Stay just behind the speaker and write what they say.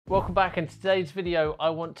Welcome back. In today's video, I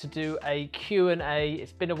want to do a Q&A.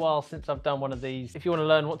 It's been a while since I've done one of these. If you want to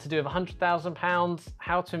learn what to do with £100,000,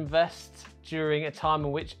 how to invest during a time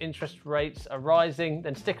in which interest rates are rising,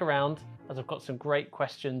 then stick around as I've got some great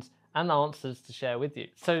questions and answers to share with you.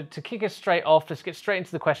 So to kick us straight off, let's get straight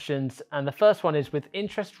into the questions. And the first one is, with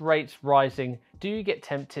interest rates rising, do you get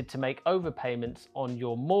tempted to make overpayments on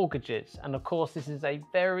your mortgages? And of course, this is a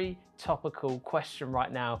very topical question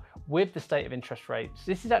right now with the state of interest rates.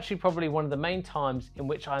 This is actually probably one of the main times in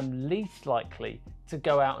which I'm least likely to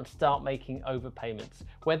go out and start making overpayments.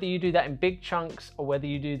 Whether you do that in big chunks or whether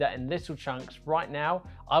you do that in little chunks, right now,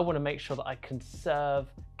 I want to make sure that I conserve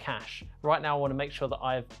cash. Right now, I want to make sure that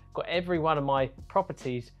I've got every one of my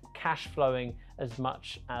properties cash flowing as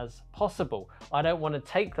much as possible. I don't want to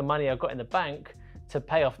take the money I've got in the bank to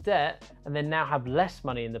pay off debt and then now have less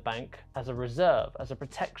money in the bank as a reserve, as a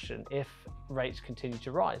protection if rates continue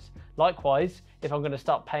to rise. Likewise, if I'm going to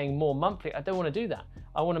start paying more monthly, I don't want to do that.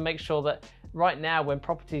 I want to make sure that right now, when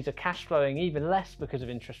properties are cash flowing even less because of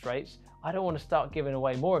interest rates, I don't want to start giving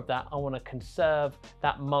away more of that. I want to conserve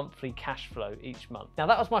that monthly cash flow each month. Now,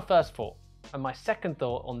 that was my first thought. And my second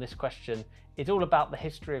thought on this question is all about the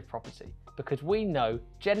history of property, because we know,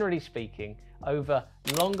 generally speaking, over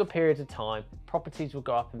longer periods of time, properties will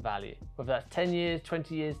go up in value. Whether that's 10 years,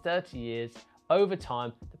 20 years, 30 years, over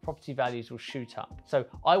time, the property values will shoot up. So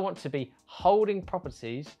I want to be holding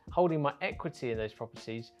properties, holding my equity in those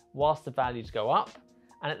properties whilst the values go up.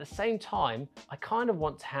 And at the same time, I kind of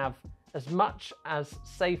want to have as much as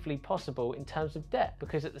safely possible in terms of debt,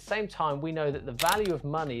 because at the same time, we know that the value of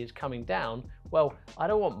money is coming down. Well, I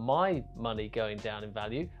don't want my money going down in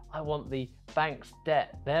value. I want the bank's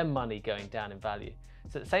debt, their money going down in value.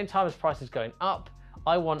 So at the same time as prices going up,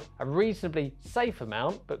 I want a reasonably safe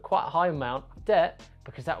amount, but quite a high amount of debt,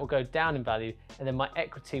 because that will go down in value, and then my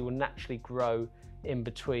equity will naturally grow in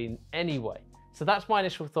between anyway. So that's my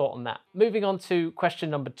initial thought on that. Moving on to question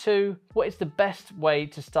number 2, what is the best way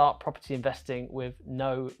to start property investing with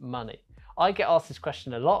no money? I get asked this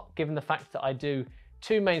question a lot, given the fact that I do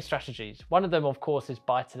 2 main strategies. One of them, of course, is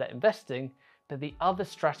buy-to-let investing, but the other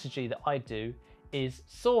strategy that I do is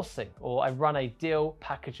sourcing, or I run a deal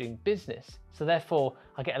packaging business. So therefore,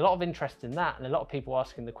 I get a lot of interest in that and a lot of people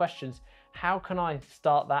asking the questions, how can I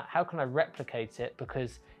start that? How can I replicate it?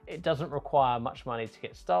 Because it doesn't require much money to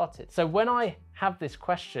get started. So when I have this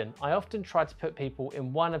question, I often try to put people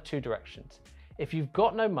in one of 2 directions. If you've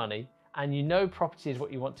got no money and you know property is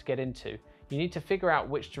what you want to get into, you need to figure out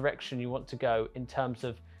which direction you want to go in terms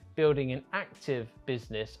of building an active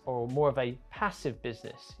business or more of a passive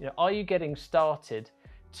business. You know, are you getting started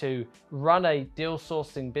to run a deal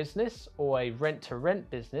sourcing business or a rent-to-rent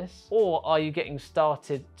business, or are you getting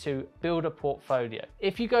started to build a portfolio?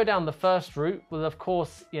 If you go down the first route, well, of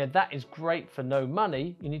course, you know, that is great for no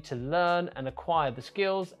money. You need to learn and acquire the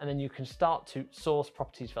skills, and then you can start to source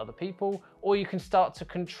properties for other people, or you can start to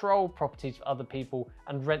control properties for other people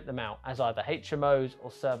and rent them out as either HMOs or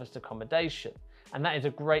serviced accommodation. And that is a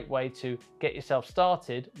great way to get yourself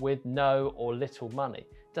started with no or little money.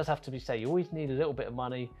 It does have to be said, you always need a little bit of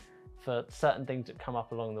money for certain things that come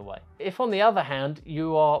up along the way. If on the other hand,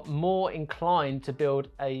 you are more inclined to build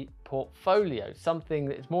a portfolio, something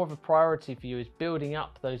that is more of a priority for you is building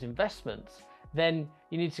up those investments, then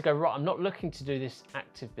you need to go, right, I'm not looking to do this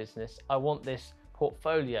active business. I want this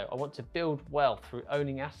portfolio. I want to build wealth through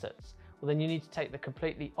owning assets. Well, then you need to take the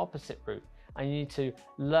completely opposite route. And you need to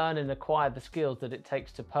learn and acquire the skills that it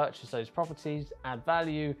takes to purchase those properties, add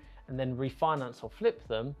value, and then refinance or flip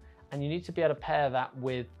them. And you need to be able to pair that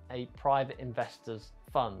with a private investor's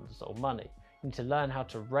funds or money. You need to learn how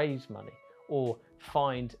to raise money or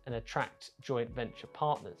find and attract joint venture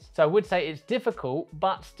partners. So I would say it's difficult,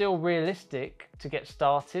 but still realistic to get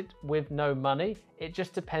started with no money. It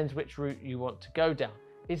just depends which route you want to go down.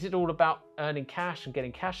 Is it all about earning cash and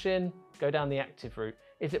getting cash in? Go down the active route.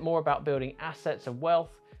 Is it more about building assets and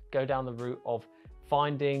wealth? Go down the route of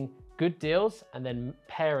finding good deals and then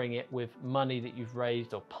pairing it with money that you've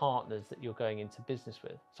raised or partners that you're going into business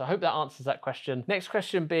with. So I hope that answers that question. Next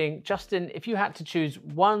question being, Justin, if you had to choose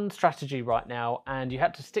one strategy right now and you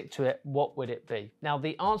had to stick to it, what would it be? Now,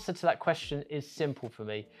 the answer to that question is simple for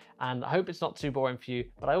me, and I hope it's not too boring for you,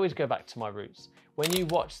 but I always go back to my roots. When you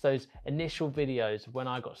watch those initial videos when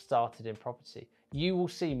I got started in property, you will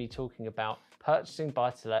see me talking about purchasing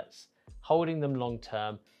buy-to-lets, holding them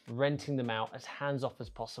long-term, renting them out as hands-off as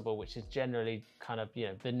possible, which is generally kind of, you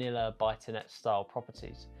know, vanilla buy-to-let style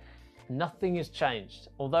properties. Nothing has changed.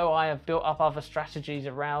 Although I have built up other strategies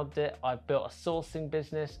around it, I've built a sourcing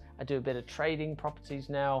business, I do a bit of trading properties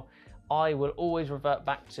now, I will always revert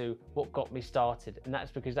back to what got me started. And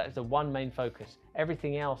that's because that is the one main focus.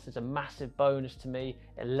 Everything else is a massive bonus to me.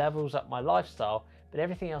 It levels up my lifestyle, but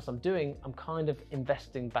everything else I'm doing, I'm kind of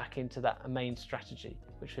investing back into that main strategy,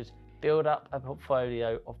 which was build up a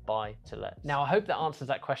portfolio of buy to let. Now, I hope that answers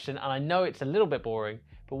that question. And I know it's a little bit boring,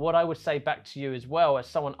 but what I would say back to you as well as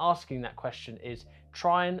someone asking that question is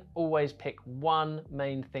try and always pick one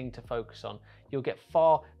main thing to focus on. You'll get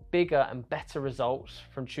far bigger and better results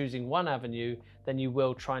from choosing one avenue than you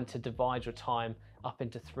will trying to divide your time up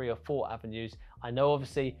into 3 or 4 avenues. I know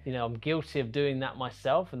obviously, I'm guilty of doing that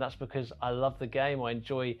myself, and that's because I love the game. I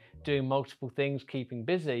enjoy doing multiple things, keeping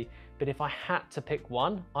busy. But if I had to pick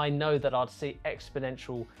one, I know that I'd see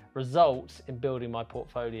exponential results in building my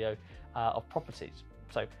portfolio of properties.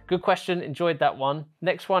 So good question, enjoyed that one.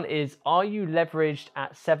 Next one is, are you leveraged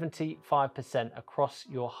at 75% across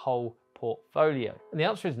your whole portfolio? And the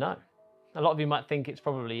answer is no. A lot of you might think it's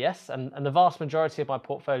probably yes, and the vast majority of my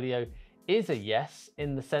portfolio is a yes,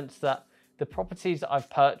 in the sense that the properties that I've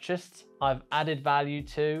purchased, I've added value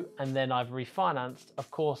to, and then I've refinanced. Of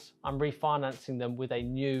course, I'm refinancing them with a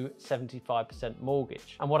new 75%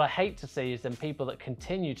 mortgage. And what I hate to see is then people that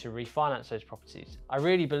continue to refinance those properties. I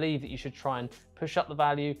really believe that you should try and push up the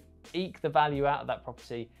value, eke the value out of that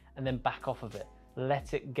property, and then back off of it.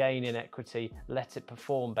 Let it gain in equity, let it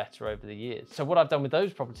perform better over the years. So what I've done with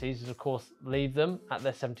those properties is, of course, leave them at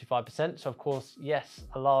their 75%. So of course, yes,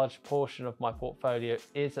 a large portion of my portfolio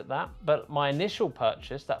is at that. But my initial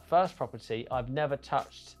purchase, that first property, I've never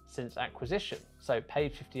touched since acquisition. So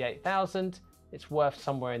paid 58,000, it's worth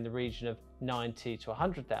somewhere in the region of 90 to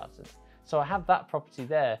 100,000. So I have that property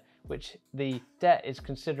there, which the debt is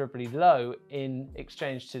considerably low in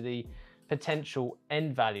exchange to the potential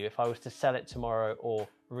end value if I was to sell it tomorrow or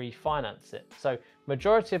refinance it. So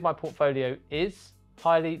majority of my portfolio is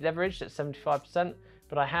highly leveraged at 75%,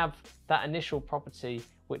 but I have that initial property,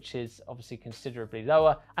 which is obviously considerably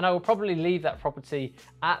lower. And I will probably leave that property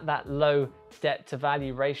at that low debt to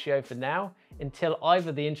value ratio for now, until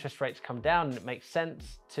either the interest rates come down and it makes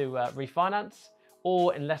sense to refinance,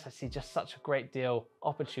 or unless I see just such a great deal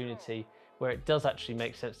opportunity where it does actually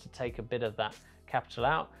make sense to take a bit of that capital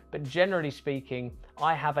out. But generally speaking,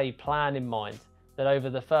 I have a plan in mind that over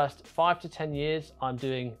the first 5 to 10 years, I'm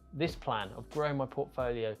doing this plan of growing my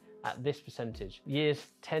portfolio at this percentage. Years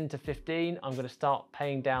 10 to 15, I'm going to start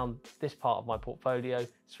paying down this part of my portfolio,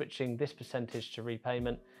 switching this percentage to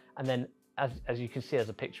repayment. And then as you can see, as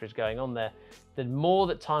the picture is going on there, the more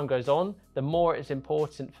that time goes on, the more it's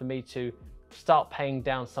important for me to start paying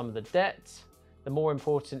down some of the debt, the more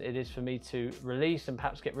important it is for me to release and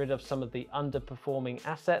perhaps get rid of some of the underperforming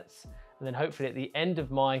assets. And then hopefully at the end of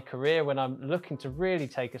my career, when I'm looking to really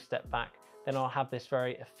take a step back, then I'll have this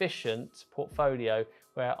very efficient portfolio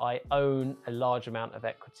where I own a large amount of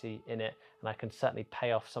equity in it, and I can certainly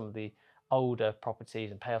pay off some of the older properties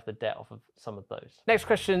and pay off the debt off of some of those. Next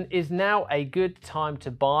question, is now a good time to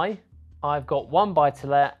buy? I've got one buy to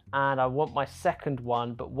let and I want my second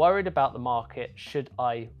one, but worried about the market. Should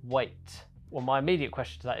I wait? Well, my immediate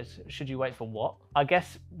question to that is, should you wait for what? I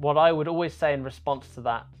guess what I would always say in response to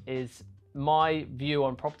that is, my view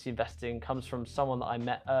on property investing comes from someone that I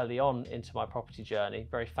met early on into my property journey.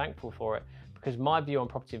 Very thankful for it, because my view on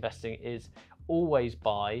property investing is always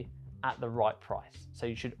buy at the right price. So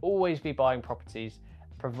you should always be buying properties,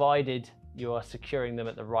 provided you are securing them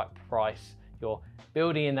at the right price. You're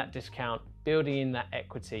building in that discount, building in that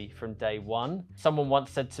equity from day one. Someone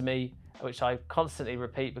once said to me, which I constantly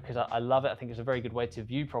repeat because I love it, I think it's a very good way to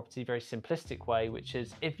view property, very simplistic way, which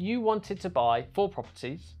is, if you wanted to buy 4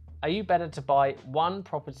 properties, are you better to buy 1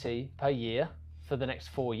 property per year for the next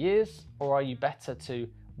 4 years? Or are you better to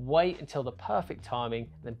wait until the perfect timing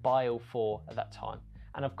and then buy all 4 at that time?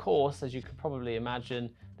 And of course, as you can probably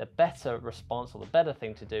imagine, the better response, or the better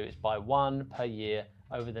thing to do, is buy 1 per year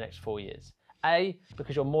over the next 4 years. A,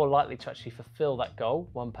 because you're more likely to actually fulfill that goal,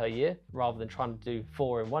 1 per year, rather than trying to do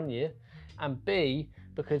 4 in 1 year. And B,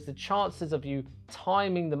 because the chances of you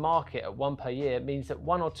timing the market at 1 per year means that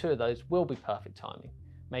 1 or 2 of those will be perfect timing.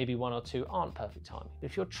 Maybe 1 or 2 aren't perfect timing.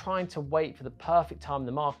 If you're trying to wait for the perfect time in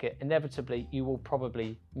the market, inevitably you will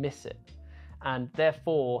probably miss it. And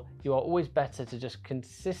therefore, you are always better to just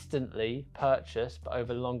consistently purchase, but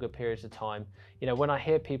over longer periods of time. You know, when I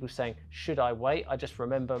hear people saying, should I wait? I just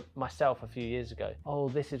remember myself a few years ago. Oh,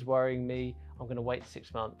 this is worrying me, I'm gonna wait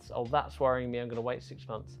 6 months. Oh, that's worrying me, I'm gonna wait 6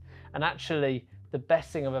 months. And actually, the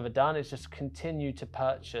best thing I've ever done is just continue to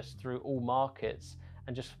purchase through all markets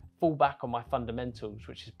and just fall back on my fundamentals,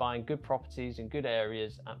 which is buying good properties in good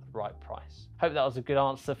areas at the right price. Hope that was a good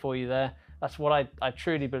answer for you there. That's what I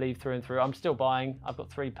truly believe through and through. I'm still buying. I've got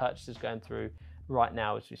 3 purchases going through right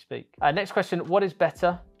now as we speak. Next question, what is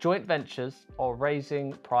better, joint ventures or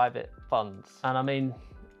raising private funds? And I mean,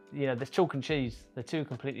 you know, there's chalk and cheese. They're two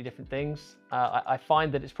completely different things. I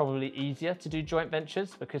find that it's probably easier to do joint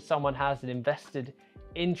ventures because someone has an invested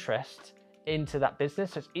interest into that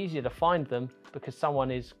business. So it's easier to find them because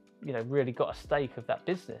someone is, you know, really got a stake of that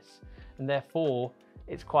business. And therefore,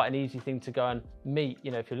 it's quite an easy thing to go and meet.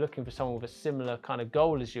 You know, if you're looking for someone with a similar kind of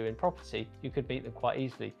goal as you in property, you could meet them quite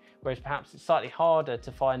easily. Whereas perhaps it's slightly harder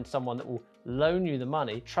to find someone that will loan you the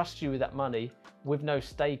money, trust you with that money with no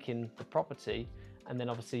stake in the property, and then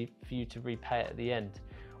obviously for you to repay it at the end.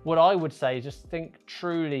 What I would say is just think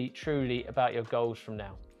truly about your goals from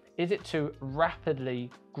now. Is it to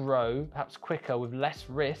rapidly grow, perhaps quicker with less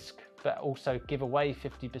risk, but also give away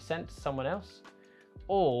 50% to someone else?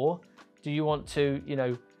 Or do you want to, you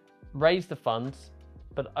know, raise the funds,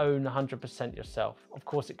 but own 100% yourself? Of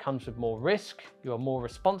course, it comes with more risk. You are more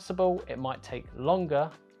responsible. It might take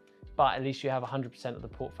longer, but at least you have 100% of the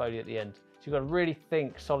portfolio at the end. So you've got to really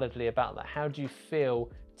think solidly about that. How do you feel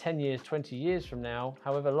 10 years, 20 years from now,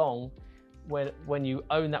 however long, when you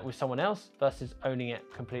own that with someone else versus owning it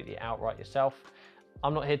completely outright yourself?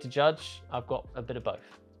 I'm not here to judge. I've got a bit of both.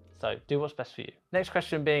 So do what's best for you. Next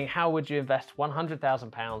question being, how would you invest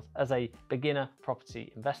 £100,000 as a beginner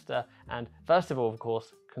property investor? And first of all, of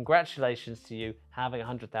course, congratulations to you having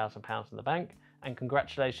 £100,000 in the bank. And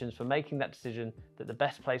congratulations for making that decision that the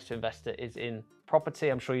best place to invest it is in property.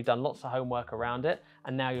 I'm sure you've done lots of homework around it,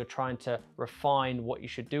 and now you're trying to refine what you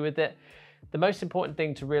should do with it. The most important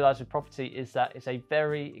thing to realize with property is that it's a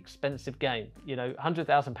very expensive game. You know,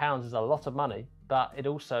 £100,000 is a lot of money, but it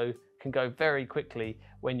also can go very quickly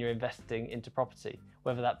when you're investing into property,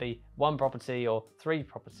 whether that be one property or 3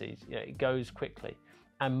 properties. You know, it goes quickly.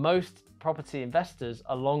 And most property investors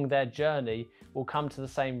along their journey will come to the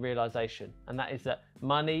same realization, and that is that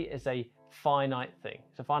money is a finite thing.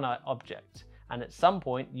 It's a finite object. And at some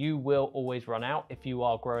point, you will always run out if you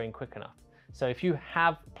are growing quick enough. So if you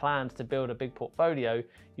have plans to build a big portfolio,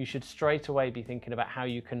 you should straight away be thinking about how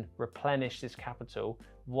you can replenish this capital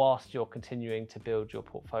whilst you're continuing to build your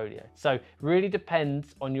portfolio. So really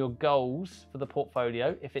depends on your goals for the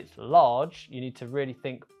portfolio. If it's large, you need to really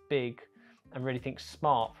think big and really think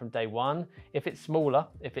smart from day one. If it's smaller,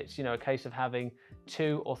 if it's, you know, a case of having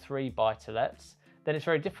 2 or 3 buy-to-lets, then it's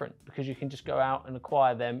very different because you can just go out and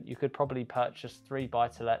acquire them. You could probably purchase 3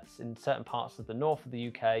 buy-to-lets in certain parts of the north of the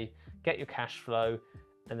UK, get your cash flow,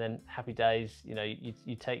 and then happy days, you know,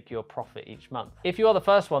 you take your profit each month. If you are the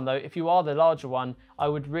first one though, if you are the larger one, I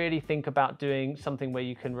would really think about doing something where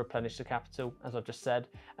you can replenish the capital, as I've just said,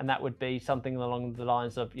 and that would be something along the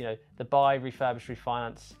lines of, you know, the buy, refurbish,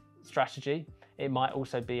 refinance strategy. It might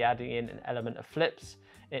also be adding in an element of flips.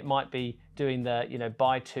 It might be doing the, you know,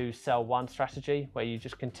 buy 2, sell 1 strategy, where you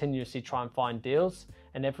just continuously try and find deals,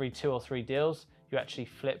 and every 2 or 3 deals, you actually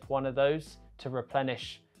flip one of those to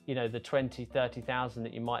replenish, you know, the 20, 30,000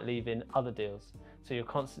 that you might leave in other deals. So you're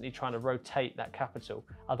constantly trying to rotate that capital.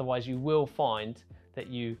 Otherwise you will find that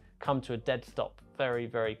you come to a dead stop very,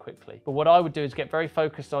 very quickly. But what I would do is get very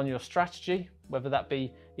focused on your strategy, whether that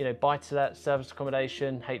be, you know, buy-to-let, service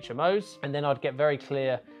accommodation, HMOs, and then I'd get very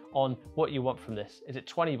clear on what you want from this. Is it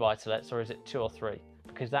 20 buy-to-lets or is it 2 or 3?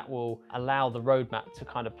 Because that will allow the roadmap to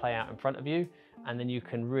kind of play out in front of you, and then you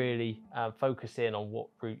can really focus in on what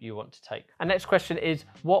route you want to take. And next question is,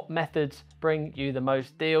 what methods bring you the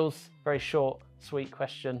most deals? Very short, sweet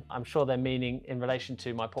question. I'm sure they're meaning in relation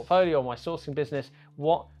to my portfolio or my sourcing business.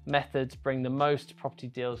 What methods bring the most property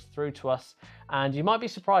deals through to us? And you might be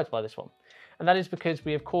surprised by this one. And that is because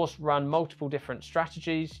we of course run multiple different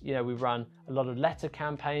strategies. You know, we run a lot of letter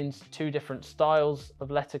campaigns, 2 different styles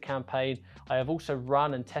of letter campaign. I have also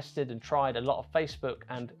run and tested and tried a lot of Facebook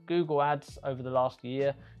and Google ads over the last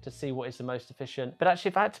year to see what is the most efficient. But actually,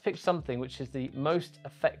 if I had to pick something which is the most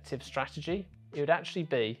effective strategy, it would actually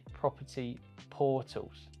be property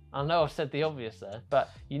portals. I know I've said the obvious there,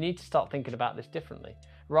 but you need to start thinking about this differently.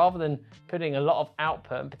 Rather than putting a lot of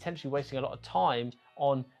output and potentially wasting a lot of time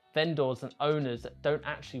on vendors and owners that don't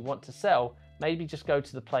actually want to sell, maybe just go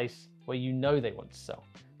to the place where you know they want to sell.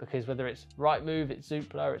 Because whether it's Rightmove, it's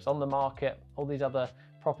Zoopla, it's On the Market, all these other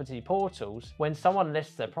property portals, when someone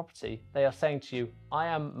lists their property, they are saying to you, I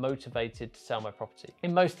am motivated to sell my property.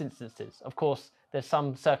 In most instances, of course, there's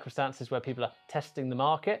some circumstances where people are testing the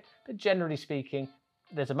market, but generally speaking,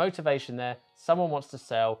 there's a motivation there. Someone wants to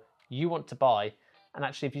sell, you want to buy. And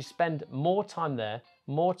actually, if you spend more time there,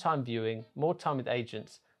 more time viewing, more time with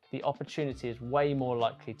agents, the opportunity is way more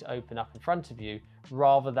likely to open up in front of you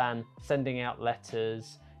rather than sending out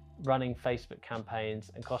letters, running Facebook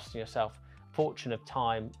campaigns and costing yourself a fortune of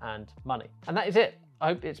time and money. And that is it. I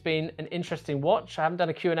hope it's been an interesting watch. I haven't done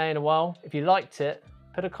a Q&A in a while. If you liked it,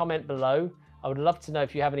 put a comment below. I would love to know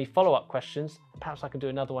if you have any follow-up questions. Perhaps I can do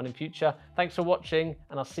another one in future. Thanks for watching,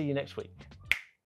 and I'll see you next week.